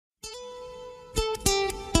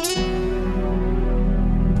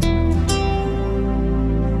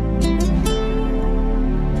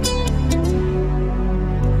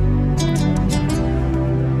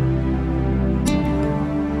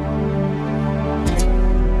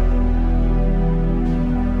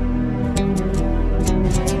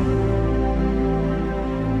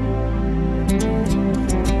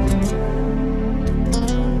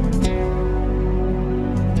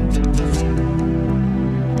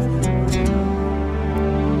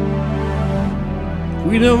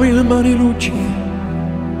guidavo il Marilucci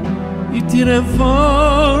e tira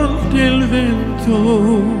forte il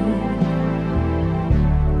vento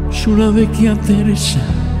su una vecchia terza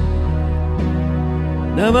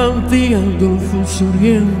davanti al Golfo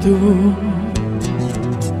Sorrento.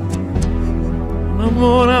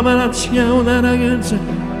 Un'amore abbraccia una ragazza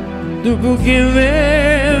dopo che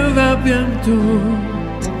aveva pianto,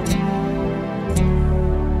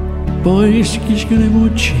 poi schischia le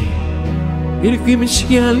voci e qui mi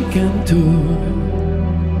schia il canto.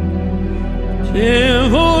 Te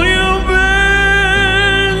voglio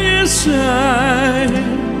bene sai,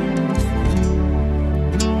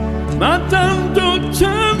 ma tanto,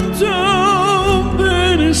 tanto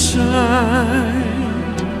bene sai,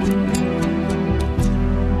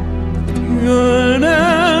 io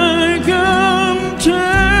ne con te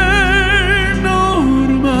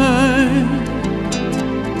ormai,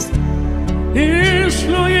 e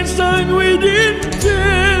solo il sangue di te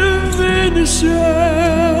bene sai.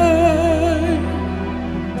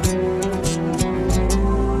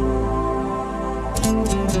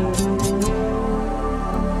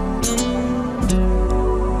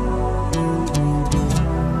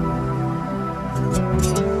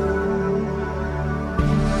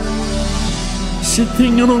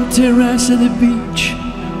 Sitting on a terrace at the beach,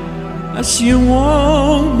 I see a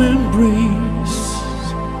warm embrace.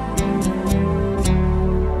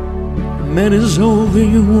 A man is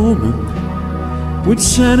holding a woman with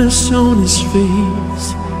sadness on his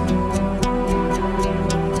face.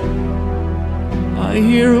 I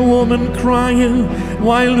hear a woman crying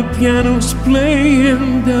while the piano's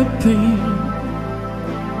playing the pain,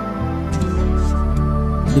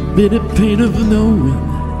 the bitter pain of knowing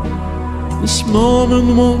this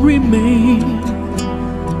moment won't remain.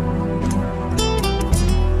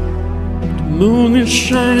 The moon is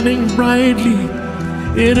shining brightly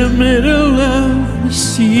in the middle of the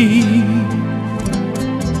sea,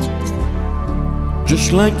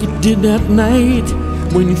 just like it did that night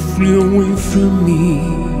when you flew away from me.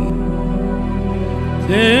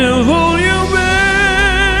 Te voglio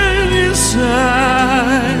bene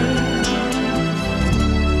sai,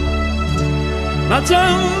 ma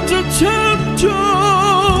tanto, tanto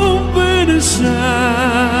bene sai,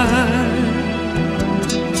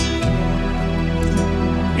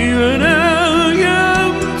 io ne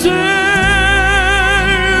con te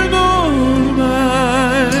ormai,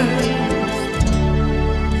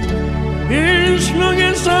 e solo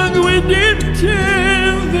che sangue di te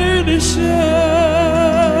bene sai.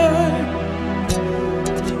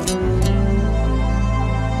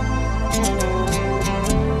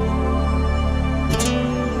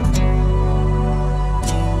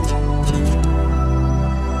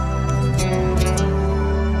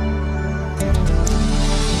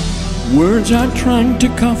 Words are trying to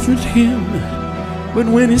comfort him, but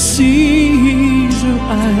when he sees her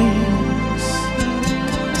eyes,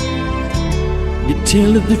 they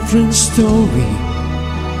tell a different story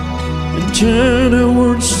and turn her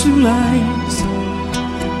words to lies.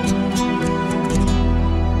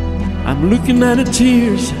 I'm looking at her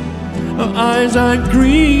tears, her eyes are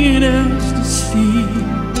green as the sea,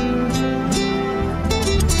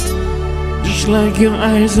 just like your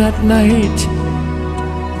eyes at night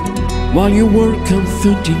while you were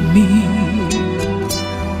comforting me.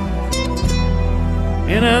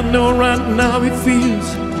 And I know right now it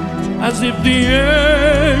feels as if the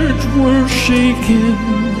earth were shaking,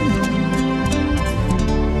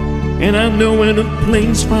 and I know when the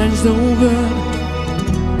planes flies over,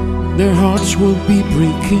 their hearts will be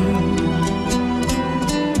breaking.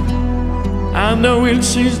 I know we'll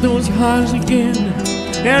seize those highs again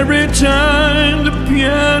every time the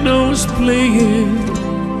piano's playing,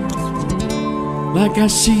 like I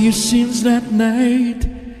see you since that night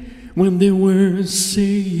when they were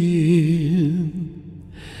saying,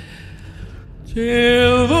 te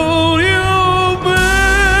voglio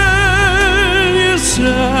bene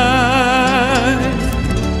sai,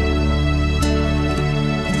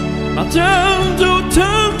 ma tanto,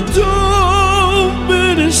 tanto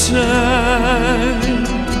bene sai,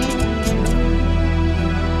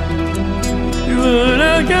 io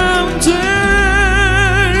ne con te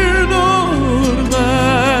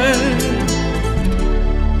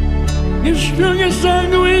che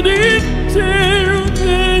sangue di te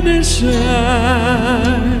bene sai,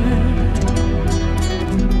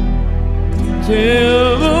 te